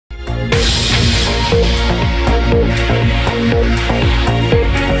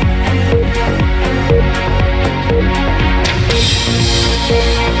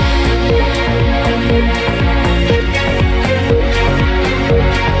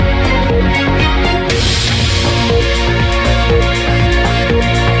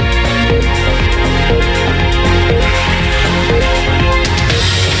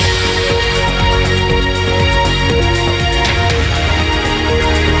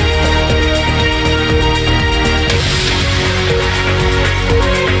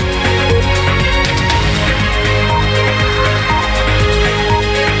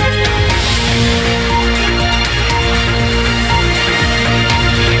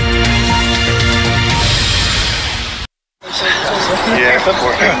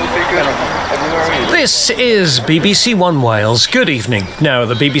This is BBC One Wales. Good evening. Now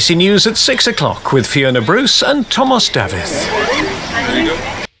the BBC News at 6 o'clock with Fiona Bruce and Thomas Davith.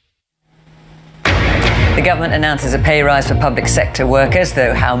 The government announces a pay rise for public sector workers,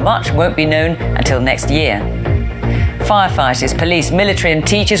 though how much won't be known until next year. Firefighters, police, military and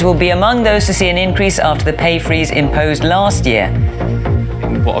teachers will be among those to see an increase after the pay freeze imposed last year.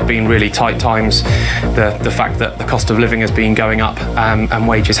 What have been really tight times, the fact that the cost of living has been going up and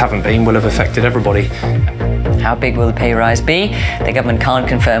wages haven't been, will have affected everybody. How big will the pay rise be? The government can't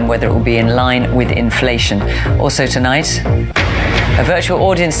confirm whether it will be in line with inflation. Also tonight, a virtual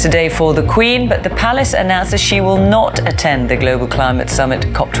audience today for the Queen, but the Palace announces she will not attend the Global Climate Summit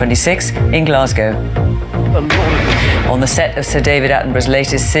COP26 in Glasgow. On the set of Sir David Attenborough's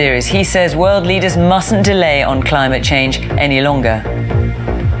latest series, he says world leaders mustn't delay on climate change any longer.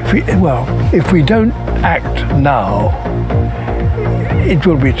 If we don't act now, it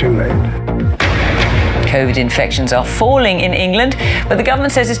will be too late. COVID infections are falling in England, but the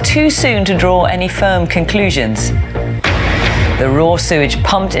government says it's too soon to draw any firm conclusions. The raw sewage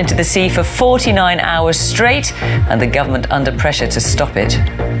pumped into the sea for 49 hours straight, and the government under pressure to stop it.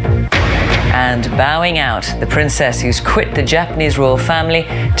 And bowing out, the princess who's quit the Japanese royal family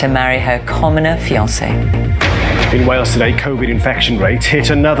to marry her commoner fiancé. In Wales today, COVID infection rates hit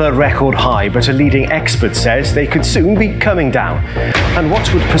another record high, but a leading expert says they could soon be coming down. And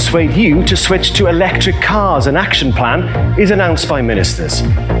what would persuade you to switch to electric cars? An action plan is announced by ministers.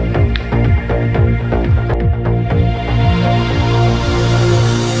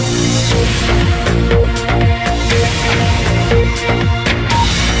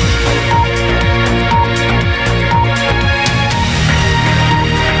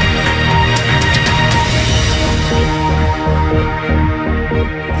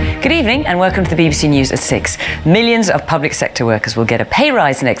 Good evening and welcome to the BBC News at 6. Millions of public sector workers will get a pay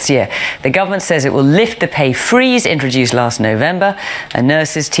rise next year. The government says it will lift the pay freeze introduced last November, and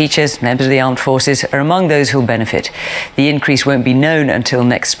nurses, teachers, members of the armed forces are among those who will benefit. The increase won't be known until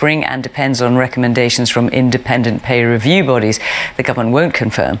next spring and depends on recommendations from independent pay review bodies. The government won't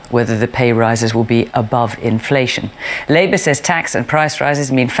confirm whether the pay rises will be above inflation. Labour says tax and price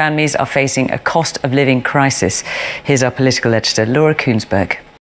rises mean families are facing a cost of living crisis. Here's our political editor, Laura Koonsberg.